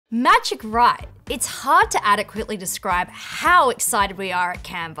Magic Write. It's hard to adequately describe how excited we are at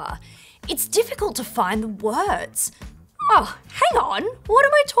Canva. It's difficult to find the words. Oh, hang on, what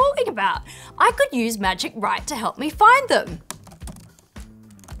am I talking about? I could use Magic Write to help me find them.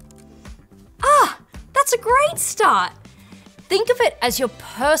 Ah, that's a great start. Think of it as your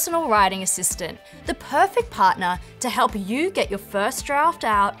personal writing assistant, the perfect partner to help you get your first draft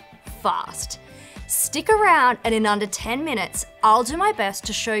out fast. Stick around and in under 10 minutes, I'll do my best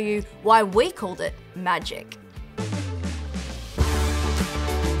to show you why we called it magic.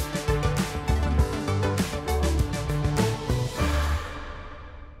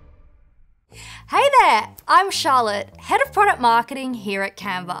 Hey there, I'm Charlotte, Head of Product Marketing here at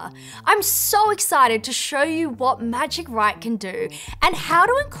Canva. I'm so excited to show you what Magic Write can do and how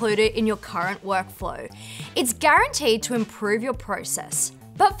to include it in your current workflow. It's guaranteed to improve your process.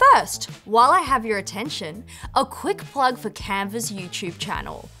 But first, while I have your attention, a quick plug for Canva's YouTube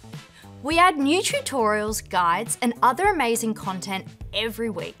channel. We add new tutorials, guides, and other amazing content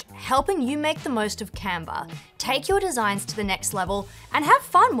every week, helping you make the most of Canva, take your designs to the next level, and have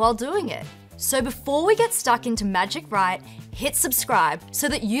fun while doing it. So before we get stuck into Magic Write, hit subscribe so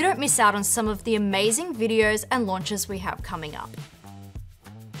that you don't miss out on some of the amazing videos and launches we have coming up.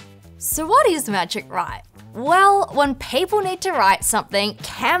 So what is Magic Write? Well, when people need to write something,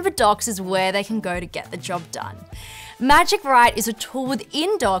 Canva Docs is where they can go to get the job done. Magic Write is a tool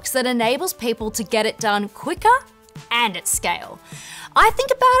within Docs that enables people to get it done quicker and at scale. I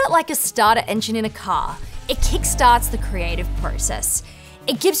think about it like a starter engine in a car. It kickstarts the creative process.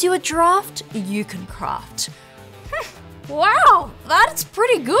 It gives you a draft you can craft. Wow, that's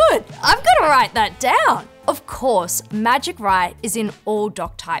pretty good. I've got to write that down. Of course, Magic Write is in all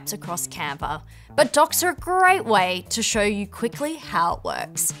doc types across Canva, but docs are a great way to show you quickly how it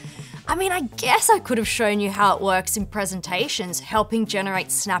works. I mean, I guess I could have shown you how it works in presentations, helping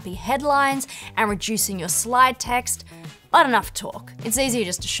generate snappy headlines and reducing your slide text, but enough talk. It's easier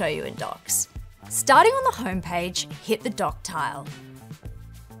just to show you in docs. Starting on the homepage, hit the doc tile.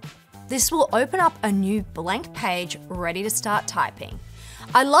 This will open up a new blank page ready to start typing.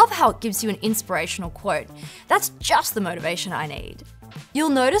 I love how it gives you an inspirational quote. That's just the motivation I need. You'll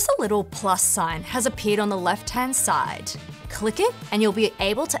notice a little plus sign has appeared on the left-hand side. Click it and you'll be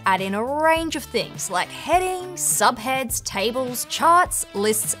able to add in a range of things like headings, subheads, tables, charts,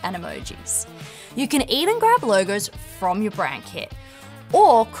 lists, and emojis. You can even grab logos from your brand kit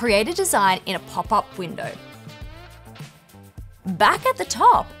or create a design in a pop-up window. Back at the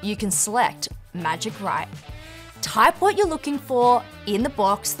top, you can select Magic Write. Type what you're looking for in the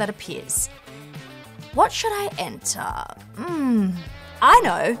box that appears. What should I enter? I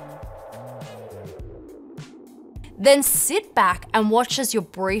know. Then sit back and watch as your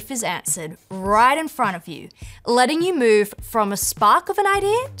brief is answered right in front of you, letting you move from a spark of an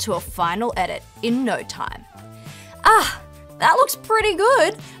idea to a final edit in no time. Ah, that looks pretty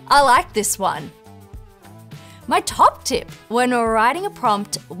good. I like this one. My top tip, when you're writing a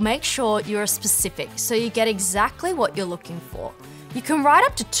prompt, make sure you're specific so you get exactly what you're looking for. You can write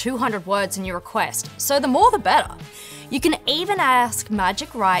up to 200 words in your request, so the more the better. You can even ask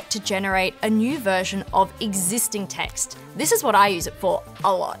Magic Write to generate a new version of existing text. This is what I use it for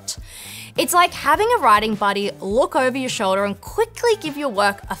a lot. It's like having a writing buddy look over your shoulder and quickly give your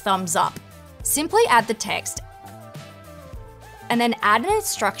work a thumbs up. Simply add the text and then add an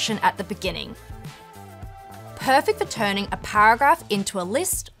instruction at the beginning. Perfect for turning a paragraph into a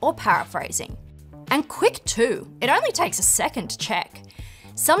list or paraphrasing. And quick too, it only takes a second to check.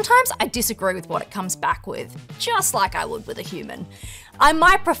 Sometimes I disagree with what it comes back with, just like I would with a human. I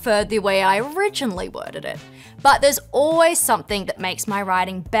might prefer the way I originally worded it, but there's always something that makes my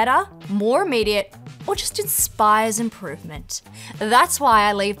writing better, more immediate, or just inspires improvement. That's why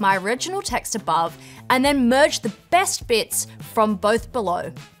I leave my original text above and then merge the best bits from both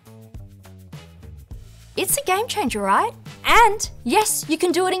below. It's a game changer, right? And yes, you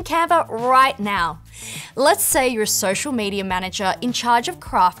can do it in Canva right now. Let's say you're a social media manager in charge of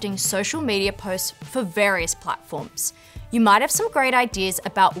crafting social media posts for various platforms. You might have some great ideas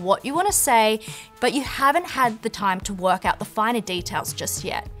about what you want to say, but you haven't had the time to work out the finer details just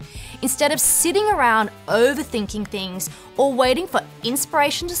yet. Instead of sitting around overthinking things or waiting for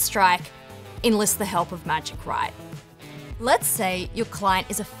inspiration to strike, enlist the help of Magic Write. Let's say your client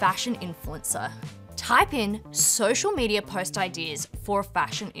is a fashion influencer. Type in social media post ideas for a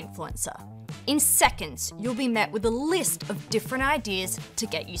fashion influencer. In seconds, you'll be met with a list of different ideas to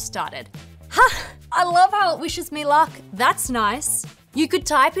get you started. Ha! I love how it wishes me luck. That's nice. You could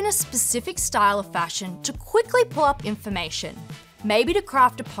type in a specific style of fashion to quickly pull up information. Maybe to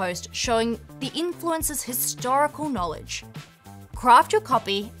craft a post showing the influencer's historical knowledge. craft your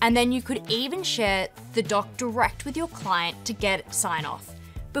copy, and then you could even share the doc direct with your client to get sign off.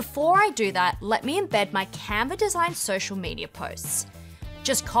 Before I do that, let me embed my Canva design social media posts.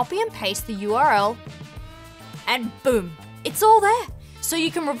 Just copy and paste the URL and boom, it's all there. So you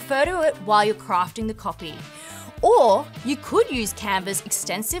can refer to it while you're crafting the copy. Or you could use Canva's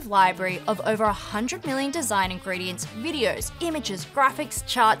extensive library of over 100 million design ingredients, videos, images, graphics,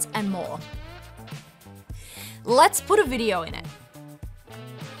 charts, and more. Let's put a video in it.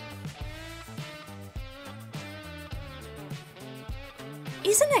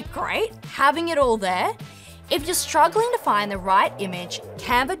 Isn't it great having it all there? If you're struggling to find the right image,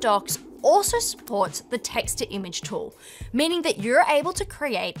 Canva Docs also supports the text-to-image tool, meaning that you're able to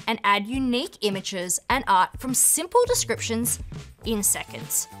create and add unique images and art from simple descriptions in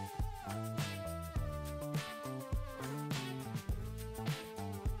seconds.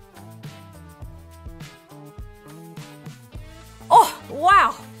 Oh,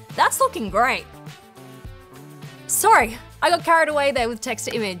 wow, that's looking great. Sorry, I got carried away there with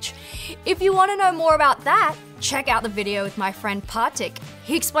text-to-image. If you want to know more about that, check out the video with my friend Partik.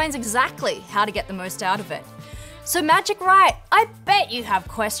 He explains exactly how to get the most out of it. So Magic Write, I bet you have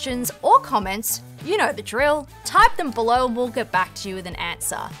questions or comments. You know the drill. Type them below and we'll get back to you with an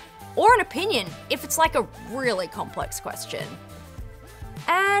answer. Or an opinion, if it's like a really complex question.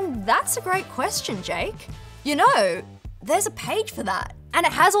 And that's a great question, Jake. You know, there's a page for that, and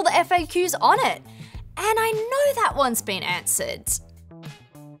it has all the FAQs on it. And I know that one's been answered.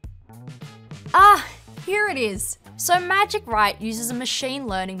 Here it is. So Magic Write uses a machine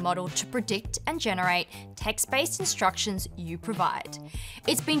learning model to predict and generate text-based instructions you provide.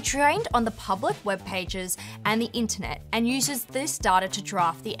 It's been trained on the public web pages and the internet and uses this data to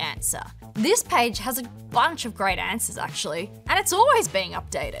draft the answer. This page has a bunch of great answers actually, and it's always being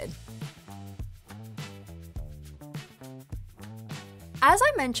updated. As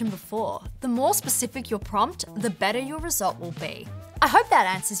I mentioned before, the more specific your prompt, the better your result will be. I hope that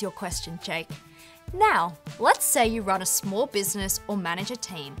answers your question, Jake. Now, let's say you run a small business or manage a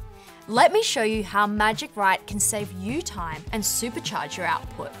team. Let me show you how Magic Write can save you time and supercharge your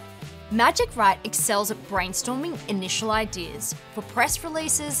output. Magic Write excels at brainstorming initial ideas for press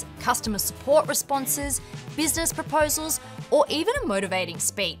releases, customer support responses, business proposals, or even a motivating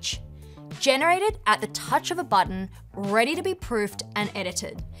speech. Generated at the touch of a button, ready to be proofed and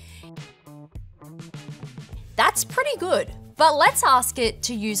edited. That's pretty good, but let's ask it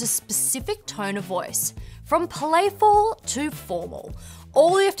to use a specific tone of voice, from playful to formal.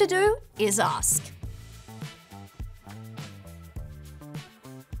 All you have to do is ask.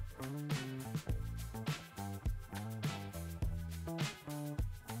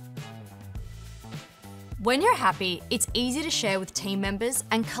 When you're happy, it's easy to share with team members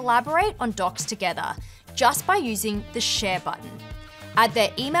and collaborate on docs together just by using the share button. Add their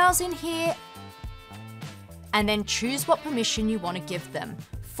emails in here and then choose what permission you want to give them.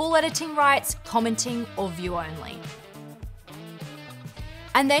 Full editing rights, commenting, or view only.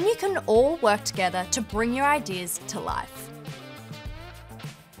 And then you can all work together to bring your ideas to life.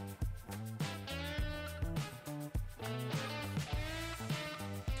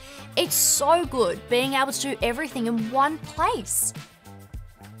 It's so good being able to do everything in one place.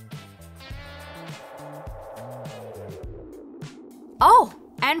 Oh,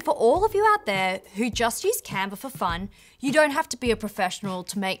 and for all of you out there who just use Canva for fun, you don't have to be a professional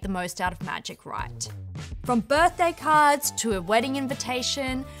to make the most out of Magic Write. From birthday cards to a wedding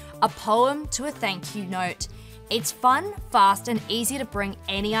invitation, a poem to a thank you note, it's fun, fast, and easy to bring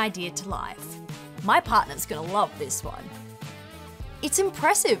any idea to life. My partner's gonna love this one. It's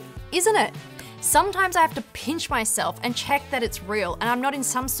impressive, isn't it? Sometimes I have to pinch myself and check that it's real and I'm not in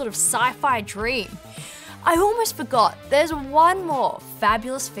some sort of sci-fi dream. I almost forgot there's one more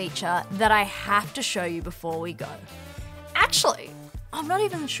fabulous feature that I have to show you before we go. Actually, I'm not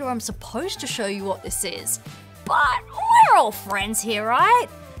even sure I'm supposed to show you what this is, but we're all friends here, right?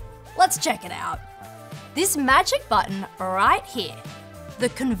 Let's check it out. This magic button right here, the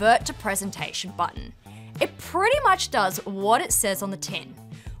Convert to Presentation button. It pretty much does what it says on the tin.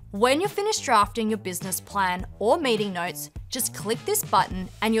 When you're finished drafting your business plan or meeting notes, just click this button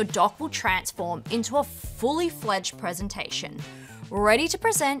and your doc will transform into a fully fledged presentation, ready to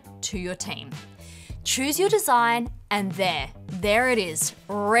present to your team. Choose your design and there it is,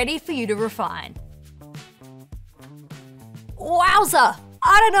 ready for you to refine. Wowza!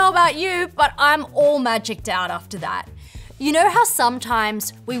 I don't know about you, but I'm all magicked out after that. You know how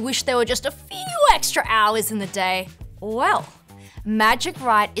sometimes we wish there were just a few extra hours in the day? Well, Magic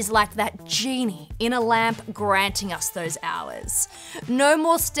Write is like that genie in a lamp granting us those hours. No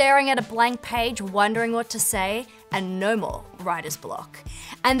more staring at a blank page wondering what to say, and no more writer's block.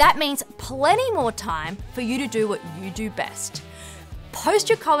 And that means plenty more time for you to do what you do best. Post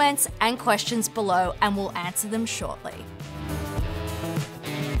your comments and questions below and we'll answer them shortly.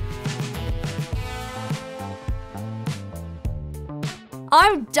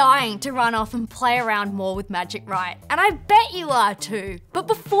 I'm dying to run off and play around more with Magic Write, and I bet you are too. But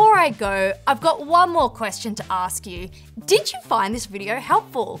before I go, I've got one more question to ask you. Did you find this video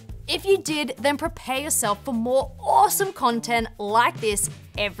helpful? If you did, then prepare yourself for more awesome content like this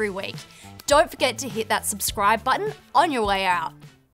every week. Don't forget to hit that subscribe button on your way out.